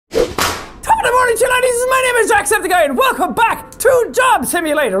Howdy chilladdies, my name is Jacksepticeye and welcome back to Job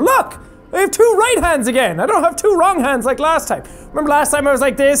Simulator. Look, I have two right hands again. I don't have two wrong hands like last time. Remember last time I was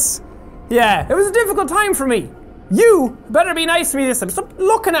like this? Yeah, it was a difficult time for me. You better be nice to me this time. Stop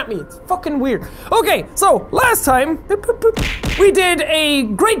looking at me, it's fucking weird. Okay, so last time, we did a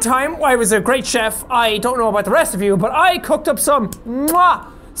great time. I was a great chef. I don't know about the rest of you, but I cooked up some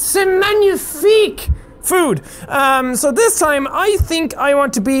c'est magnifique food. So this time, I think I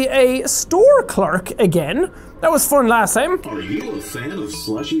want to be a store clerk again. That was fun last time. Are you a fan of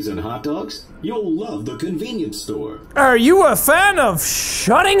slushies and hot dogs? You'll love the convenience store. Are you a fan of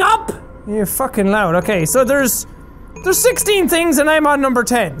shutting up? You're fucking loud. Okay, so there's 16 things and I'm on number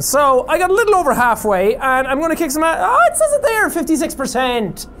 10. So I got a little over halfway and I'm gonna kick some ass. Oh, it says it there,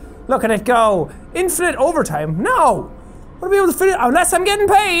 56%. Look at it go. Infinite overtime, no. I won't be able to fit it unless I'm getting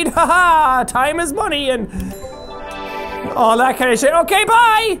paid. Haha, time is money and all that kind of shit. Okay,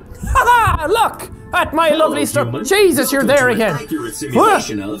 bye. Haha, look at my lovely store. Jesus, you're there again. Accurate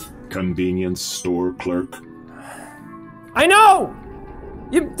simulation of convenience store clerk. I know.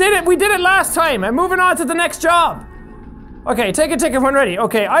 You did it. We did it last time. I'm moving on to the next job. Okay, take a ticket when ready.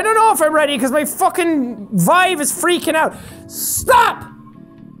 Okay, I don't know if I'm ready because my fucking Vive is freaking out. Stop!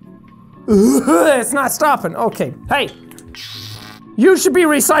 It's not stopping. Okay, hey. You should be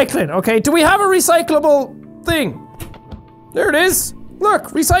recycling, okay? Do we have a recyclable thing? There it is. Look,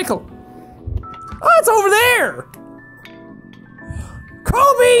 recycle. Oh, it's over there.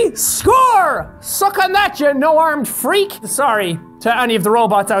 Kobe, score! Suck on that, you no-armed freak. Sorry to any of the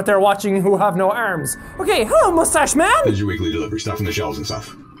robots out there watching who have no arms. Okay, hello, mustache man. This is your weekly delivery, stuff from the shelves and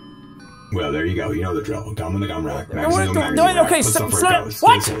stuff. Well, there you go. You know the drill. Gum in the gum rack. Magazine in the magazine rack. Okay,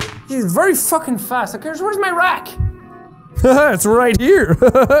 what? He's very fucking fast. Okay, where's my rack? It's right here.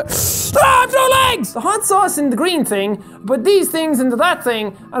 Ah, no legs! The hot sauce in the green thing, but these things into that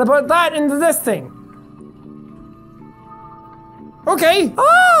thing, and about that into this thing. Okay.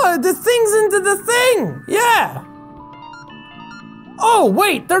 Ah, the things into the thing. Yeah. Oh,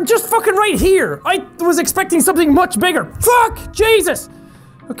 wait, they're just fucking right here. I was expecting something much bigger. Fuck, Jesus.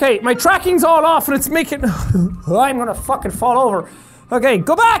 Okay, my tracking's all off and it's making... I'm gonna fucking fall over. Okay,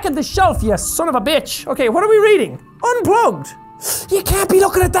 go back at the shelf, you son of a bitch. Okay, what are we reading? Unplugged. You can't be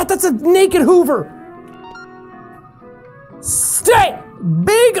looking at that, that's a naked Hoover. Stay.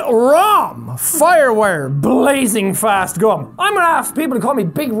 Big Rom. Firewire. Blazing fast gum. I'm gonna ask people to call me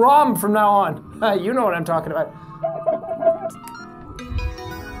Big Rom from now on. You know what I'm talking about.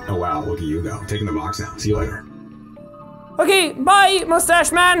 Oh wow, look at you go. Taking the box now. See you later. Okay, bye,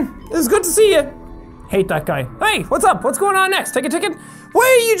 mustache man. It was good to see you. Hate that guy. Hey, what's up? What's going on next? Take a ticket? Why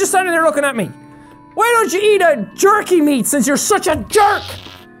are you just standing there looking at me? Why don't you eat a jerky meat since you're such a jerk?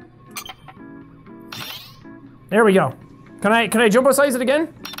 There we go. Can I jumbo size it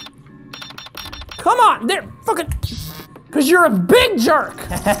again? Come on, there, fucking, cause you're a big jerk.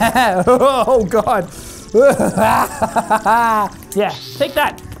 Oh God. Yeah, take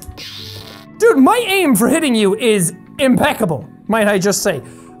that. Dude, my aim for hitting you is impeccable, might I just say.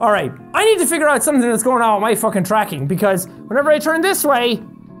 All right, I need to figure out something that's going on with my fucking tracking because whenever I turn this way,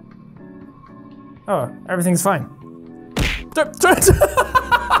 oh, everything's fine.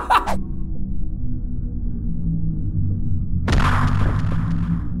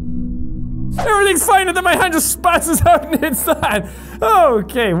 Everything's fine and then my hand just spazzes out and hits that.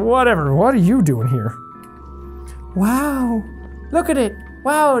 Okay, whatever. What are you doing here? Wow, look at it.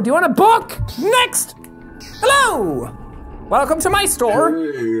 Wow, do you want a book? Next! Hello! Welcome to my store.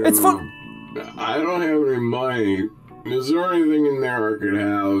 Hey, it's fun. I don't have any money. Is there anything in there I could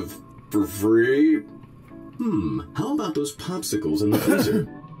have for free? How about those popsicles in the freezer?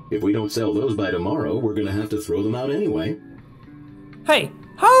 If we don't sell those by tomorrow, we're gonna have to throw them out anyway. Hey,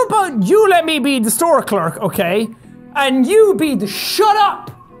 how about you let me be the store clerk, okay? And you be the shut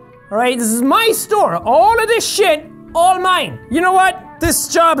up! Alright, this is my store. All of this shit, all mine. You know what? This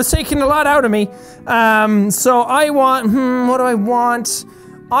job is taking a lot out of me. So I want, what do I want?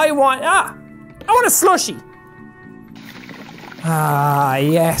 I want a slushie. Ah,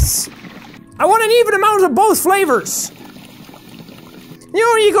 yes. I want an even amount of both flavors. You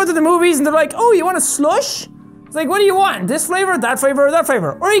know when you go to the movies and they're like, oh, you want a slush? It's like, what do you want? This flavor, or that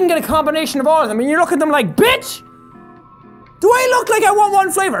flavor? Or you can get a combination of all of them and you look at them like, bitch! Do I look like I want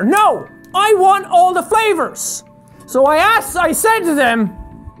one flavor? No, I want all the flavors. So I said to them,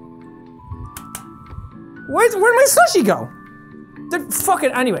 where'd my sushi go? Fuck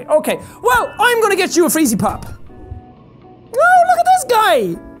it, anyway, okay. Well, I'm gonna get you a Freezy Pop. Oh, look at this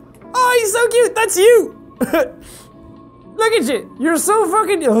guy. Oh, he's so cute, that's you. Look at you, you're so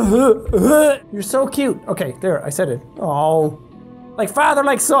fucking, you're so cute. Okay, there, I said it. Oh, like father,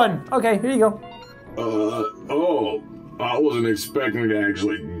 like son. Okay, here you go. Oh, I wasn't expecting to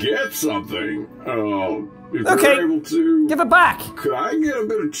actually get something. If Okay, you're able to... give it back. Could I get a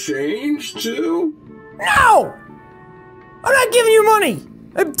bit of change, too? No! I'm not giving you money!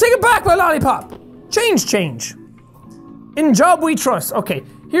 Take it back, my lollipop! Change. In job we trust. Okay,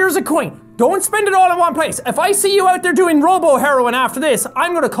 here's a coin. Don't spend it all in one place. If I see you out there doing robo-heroin after this,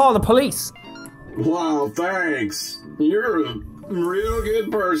 I'm gonna call the police. Wow, thanks. You're a real good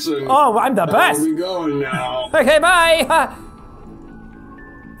person. Oh, I'm the best. I'll be going now. Okay, bye!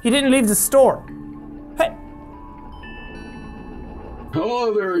 He didn't leave the store. Hey,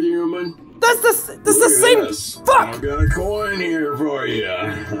 Hello there, human. that's the same. This. Fuck! I've got a coin here for you.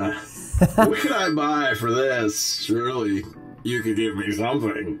 What can I buy for this? Surely you could give me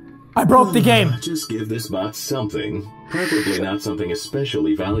something. I broke the game. Just give this bot something. Preferably not something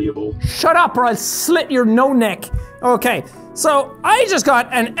especially valuable. Shut up or I'll slit your no neck. Okay, so I just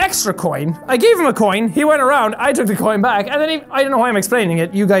got an extra coin. I gave him a coin, he went around, I took the coin back, and then I don't know why I'm explaining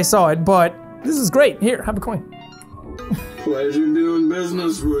it, you guys saw it, but this is great. Here, have a coin. Pleasure doing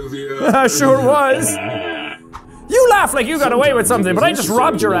business with you. Sure was. You laugh like you got away with something, but I just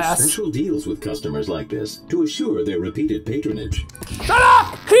robbed your ass. Special deals with customers like this to assure their repeated patronage. Shut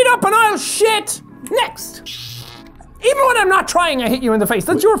up! Heat up and I'll shit! Next! Even when I'm not trying, I hit you in the face.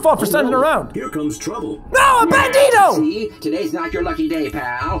 That's your fault for standing around. Here comes trouble. No, a bandito! See, today's not your lucky day,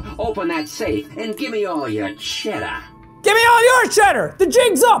 pal. Open that safe and give me all your cheddar. Give me all your cheddar! The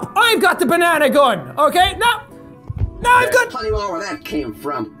jig's up! I've got the banana gun, okay? Now I've got... Plenty more where that came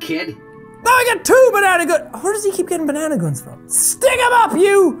from, kid. Now I got 2 banana guns. Where does he keep getting banana guns from? Stick him up,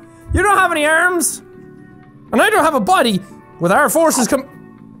 you! You don't have any arms. And I don't have a body. With our forces come...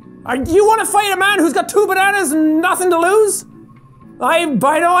 You want to fight a man who's got 2 bananas and nothing to lose? I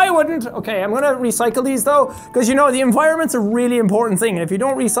know I wouldn't. Okay, I'm gonna recycle these though, because you know the environment's a really important thing, and if you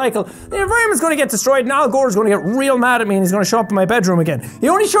don't recycle, the environment's gonna get destroyed, and Al Gore's gonna get real mad at me and he's gonna show up in my bedroom again. He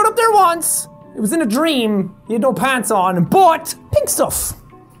only showed up there once. It was in a dream. He had no pants on, but pink stuff.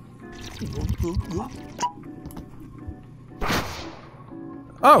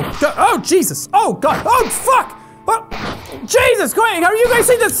 Oh, God. Oh, Jesus. Oh, God. Oh, fuck. Oh, Jesus, Greg, are you guys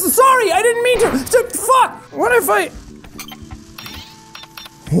saying this? Sorry, I didn't mean to. Fuck. What if I...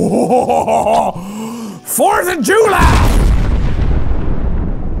 4th of July.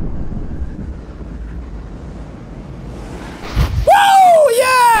 Woo,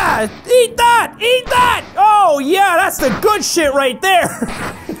 yeah. Eat that. Eat that. Oh, yeah, that's the good shit right there.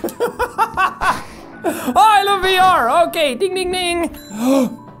 Oh, I love VR. Okay, ding, ding, ding.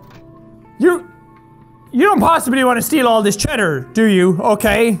 You don't possibly want to steal all this cheddar, do you?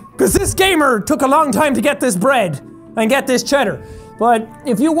 Okay, because this gamer took a long time to get this bread and get this cheddar. But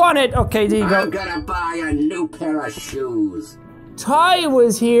if you want it, okay, there you go. I'm gonna buy a new pair of shoes. Ty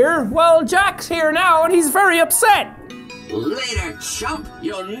was here. Well, Jack's here now, and he's very upset. Later, chump.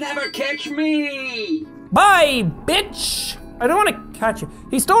 You'll never catch me. Bye, bitch. I don't want to catch you.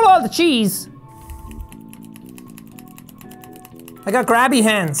 He stole all the cheese. I got grabby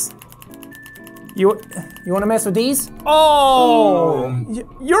hands. You want to mess with these? Oh,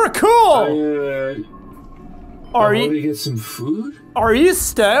 you're cool. Are you to get some food? Are you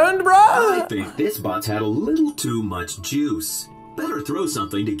stoned, bro? I think this bot's had a little too much juice. Better throw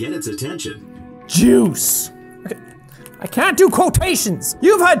something to get its attention. Juice. Okay. I can't do quotations.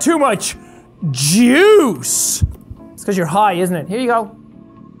 You've had too much juice. It's because you're high, isn't it? Here you go.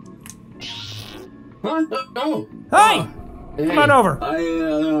 Huh? Oh. Hey! Come on over.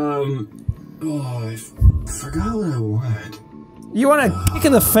 I forgot what I wanted. You want a kick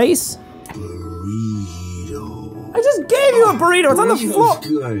in the face? Burrito. I just gave you a burrito. It's on the floor.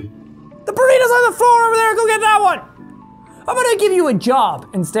 Good. The burrito's on the floor over there. Go get that one. I'm gonna give you a job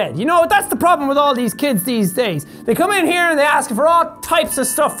instead. You know, that's the problem with all these kids these days. They come in here and they ask for all types of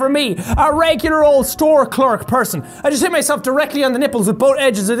stuff from me, a regular old store clerk person. I just hit myself directly on the nipples with both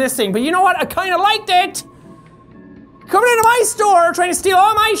edges of this thing, but you know what? I kind of liked it. Coming into my store, trying to steal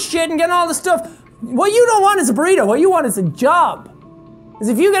all my shit and getting all the stuff. What you don't want is a burrito. What you want is a job. Because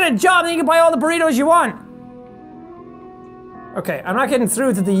if you get a job, then you can buy all the burritos you want. Okay, I'm not getting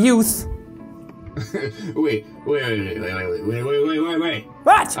through to the youth. Wait. What?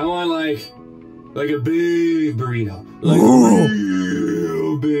 I want like a big burrito. Like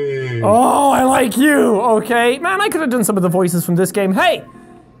real big. Oh, I like you. Okay. Man, I could have done some of the voices from this game. Hey,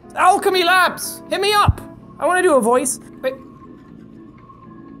 Alchemy Labs, hit me up. I want to do a voice. Wait.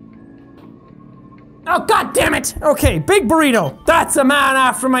 Oh, God damn it. Okay, big burrito. That's a man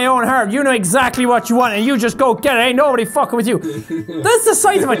after my own heart. You know exactly what you want and you just go get it. Ain't nobody fucking with you. That's the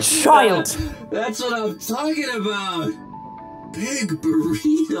size of a child. That's what I'm talking about. Big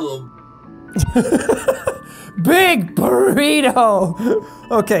burrito. Big burrito.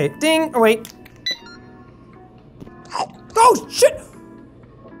 Okay, ding. Oh, wait. Oh shit!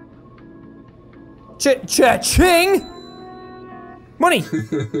 Cha-ching! Money.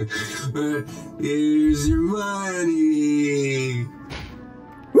 Here's your money.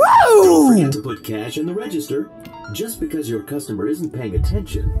 Woo! Don't forget to put cash in the register. Just because your customer isn't paying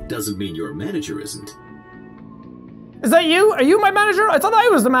attention doesn't mean your manager isn't. Is that you? Are you my manager? I thought I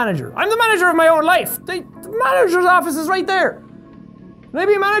was the manager. I'm the manager of my own life. The manager's office is right there. Can I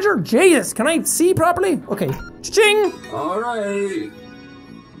be a manager? Jesus, can I see properly? Okay. Ching! Alright.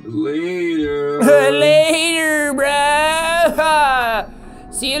 Later. Later, bro.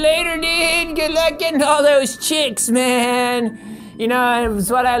 See you later, dude. Good luck getting all those chicks, man. You know, it's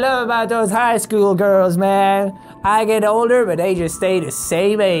what I love about those high school girls, man. I get older, but they just stay the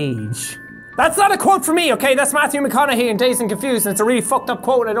same age. That's not a quote from me, okay? That's Matthew McConaughey in Dazed and Confused, and it's a really fucked up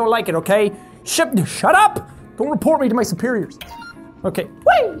quote, and I don't like it, okay? Shut up! Don't report me to my superiors. Okay.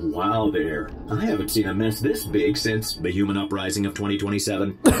 Woo! Wow there. I haven't seen a mess this big since the human uprising of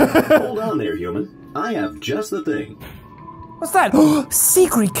 2027. Hold on there, human. I have just the thing. What's that?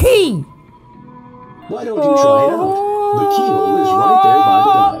 Secret key! Why don't you try it out? The keyhole is right there by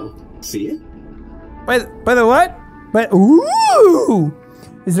the dial. See it? By the what? Ooh!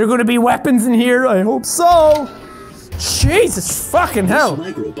 Is there gonna be weapons in here? I hope so. Jesus fucking hell.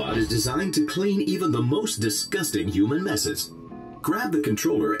 This microbot is designed to clean even the most disgusting human messes. Grab the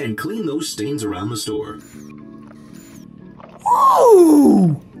controller and clean those stains around the store.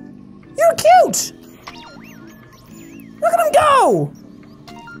 Ooh! You're cute! Look at him go!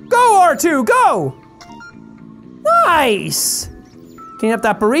 Go, R2, go! Nice! Clean up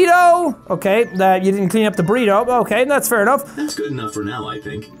that burrito. Okay, you didn't clean up the burrito. Okay, that's fair enough. That's good enough for now, I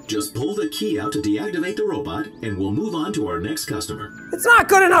think. Just pull the key out to deactivate the robot, and we'll move on to our next customer. It's not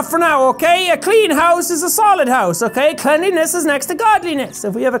good enough for now, okay? A clean house is a solid house, okay? Cleanliness is next to godliness.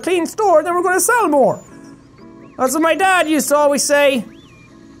 If we have a clean store, then we're gonna sell more. That's what my dad used to always say.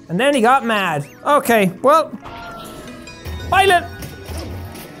 And then he got mad. Okay, well. Violet!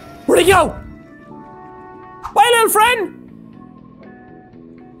 Where'd he go? Bye, little friend!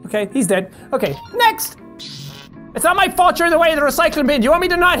 Okay, he's dead. Okay, next! It's not my fault you're in the way of the recycling bin. Do you want me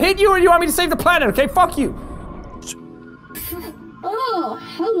to not hit you, or do you want me to save the planet? Okay, fuck you. Oh,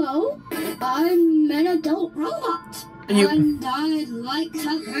 hello. I'm an adult robot. And I'd like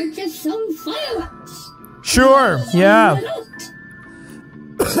to purchase some fireworks. Sure, yeah.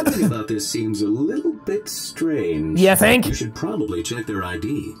 Something about this seems a little bit strange. You think? You should probably check their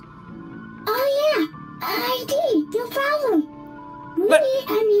ID. Oh yeah, ID, no problem.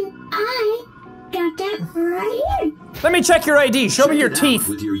 I got that right here. Let me check your ID. Show me your teeth.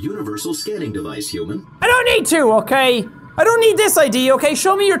 With your universal scanning device, human. I don't need to, okay? I don't need this ID, okay?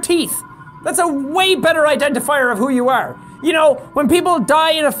 Show me your teeth. That's a way better identifier of who you are. You know, when people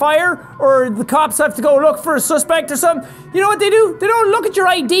die in a fire, or the cops have to go look for a suspect or something, you know what they do? They don't look at your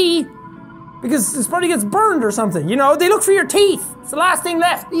ID, because this probably gets burned or something, you know? They look for your teeth. It's the last thing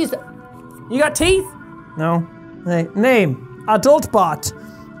left. You got teeth? No. Hey, name. Adult bot.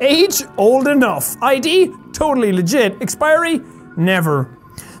 Age, old enough. ID, totally legit. Expiry, never.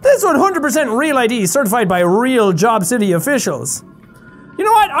 This 100% real ID certified by real Job City officials. You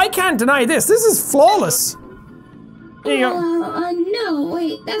know what? I can't deny this. This is flawless. There you go. No,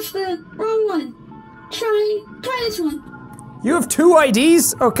 wait, that's the wrong one. Try this one. You have two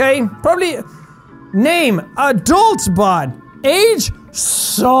IDs? Okay, probably. Name, adult bot. Age,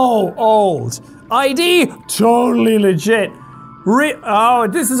 so old. ID, totally legit. Oh,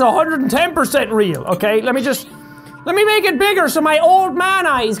 this is 110% real. Okay, let me make it bigger so my old man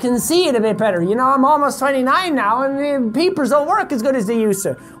eyes can see it a bit better. You know, I'm almost 29 now, and the peepers don't work as good as they used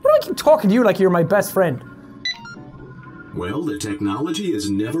to. Why do I keep talking to you like you're my best friend? Well, the technology is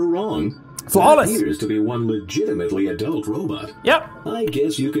never wrong. Flawless. That appears to be one legitimately adult robot. Yep. I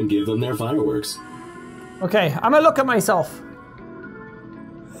guess you can give them their fireworks. Okay, I'm gonna look at myself.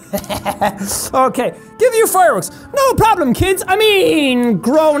 Okay, give you fireworks. No problem, kids. I mean,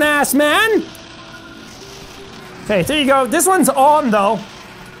 grown-ass man. Okay, there you go. This one's on, though.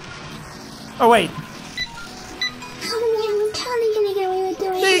 Oh, wait. Oh man, we're totally gonna get away with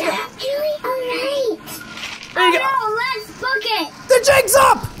doing There you that. Really? Alright. There you go. Let's book it. The jig's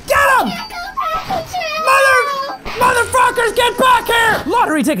up! Get him! Motherfuckers, get back here!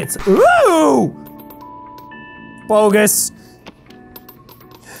 Lottery tickets. Ooh! Bogus.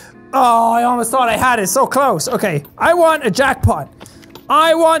 Oh, I almost thought I had it. So close. Okay, I want a jackpot.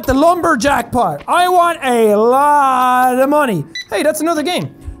 I want the lumber jackpot. I want a lot of money. Hey, that's another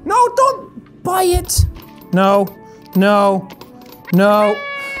game. No, don't buy it. No, no, no.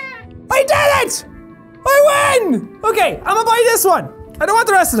 I did it! I win! Okay, I'm gonna buy this one. I don't want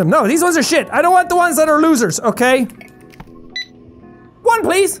the rest of them. No, these ones are shit. I don't want the ones that are losers, okay? One,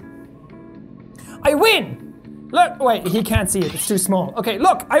 please. I win. Look, wait, he can't see it. It's too small. Okay,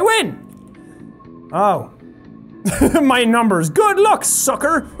 look, I win. Oh. My numbers. Good luck,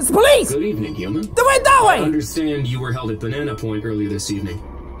 sucker. It's the police. Good evening, human. They went that way. I understand you were held at Banana Point earlier this evening.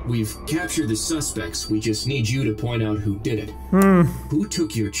 We've captured the suspects. We just need you to point out who did it. Who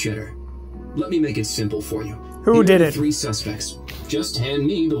took your cheddar? Let me make it simple for you. Who did it? 3 suspects. Just hand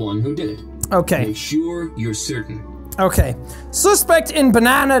me the one who did it. Okay. Make sure you're certain. Okay. Suspect in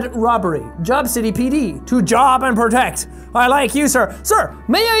banana robbery. Job City PD. To job and protect. I like you, sir. Sir,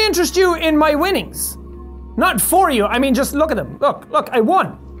 may I interest you in my winnings? Not for you. I mean, just look at them. Look, I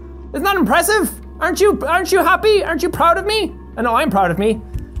won. Isn't that impressive? Aren't you happy? Aren't you proud of me? I know I'm proud of me.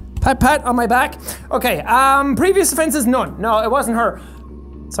 Pat on my back. Okay, previous offenses, none. No, it wasn't her.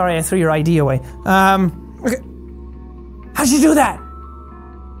 Sorry, I threw your ID away. Okay. How'd you do that?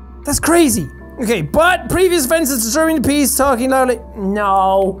 That's crazy. Okay, but previous offenses, disturbing the peace, talking loudly.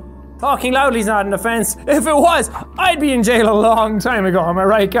 No. Talking loudly is not an offense. If it was, I'd be in jail a long time ago. Am I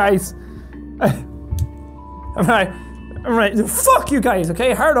right, guys? I'm right. Fuck you guys,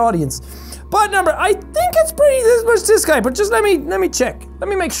 okay? Hard audience. But number, I think it's pretty this much this guy, but just let me check. Let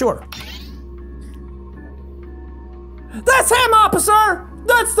me make sure. That's him, officer!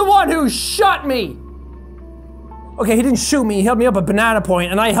 That's the one who shot me! Okay, he didn't shoot me, he held me up at Banana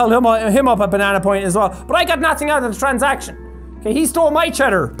Point, and I held him up at Banana Point as well, but I got nothing out of the transaction. Okay, he stole my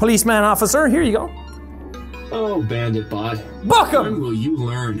cheddar, policeman officer. Here you go. Oh, bandit bot. Buck him! When will you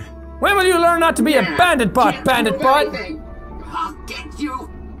learn? When will you learn not to be a bandit bot, bandit bot? I'll get you.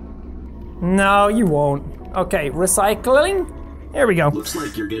 No, you won't. Okay, recycling? Here we go. Looks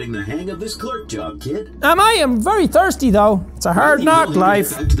like you're getting the hang of this clerk job, kid. I am very thirsty though. It's a hard knock life.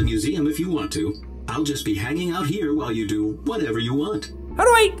 Get back to the museum if you want to. I'll just be hanging out here while you do whatever you want. How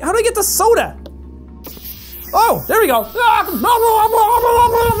do I get the soda? Oh, there we go.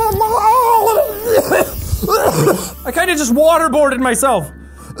 I kind of just waterboarded myself.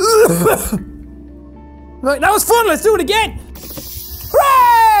 That was fun. Let's do it again.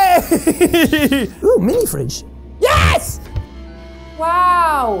 Hooray! Ooh, mini fridge. Yes!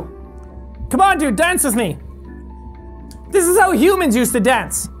 Wow. Come on, dude, dance with me. This is how humans used to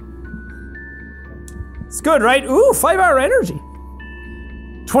dance. It's good, right? Ooh, 5-hour energy.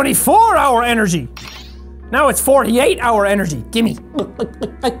 24-hour energy. Now it's 48-hour energy. Gimme.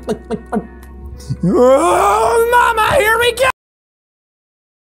 Oh, mama, here we go.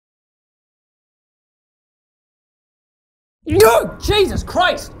 Oh, Jesus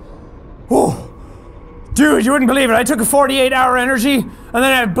Christ! Oh, dude, you wouldn't believe it. I took a 48-hour energy, and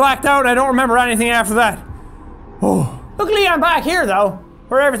then I blacked out, and I don't remember anything after that. Oh, luckily I'm back here, though,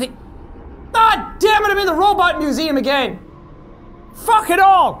 where everything... Ah, damn it, I'm in the robot museum again. Fuck it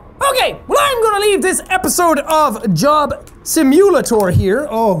all. Okay, well, I'm gonna leave this episode of Job Simulator here.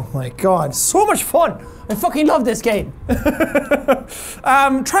 Oh my God, so much fun. I fucking love this game.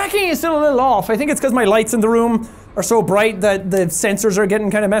 Tracking is still a little off. I think it's because my lights in the room are so bright that the sensors are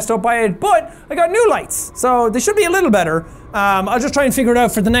getting kind of messed up by it, but I got new lights, so they should be a little better. I'll just try and figure it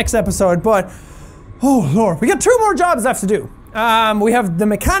out for the next episode, but oh Lord, we got 2 more jobs left to do. We have the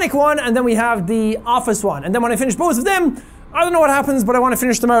mechanic one, and then we have the office one, and then when I finish both of them, I don't know what happens, but I want to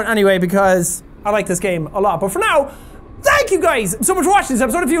finish them out anyway because I like this game a lot. But for now, thank you guys so much for watching this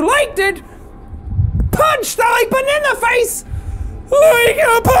episode. If you liked it, punch the like button in the face, like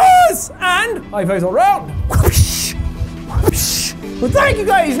a boss, and high fives all around. Whoosh, whoosh. Well, thank you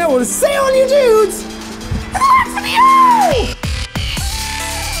guys. Now we'll see all you dudes in the next video.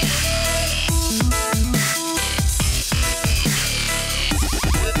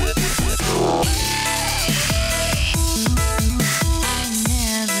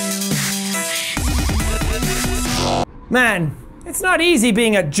 Man, it's not easy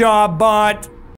being a job bot.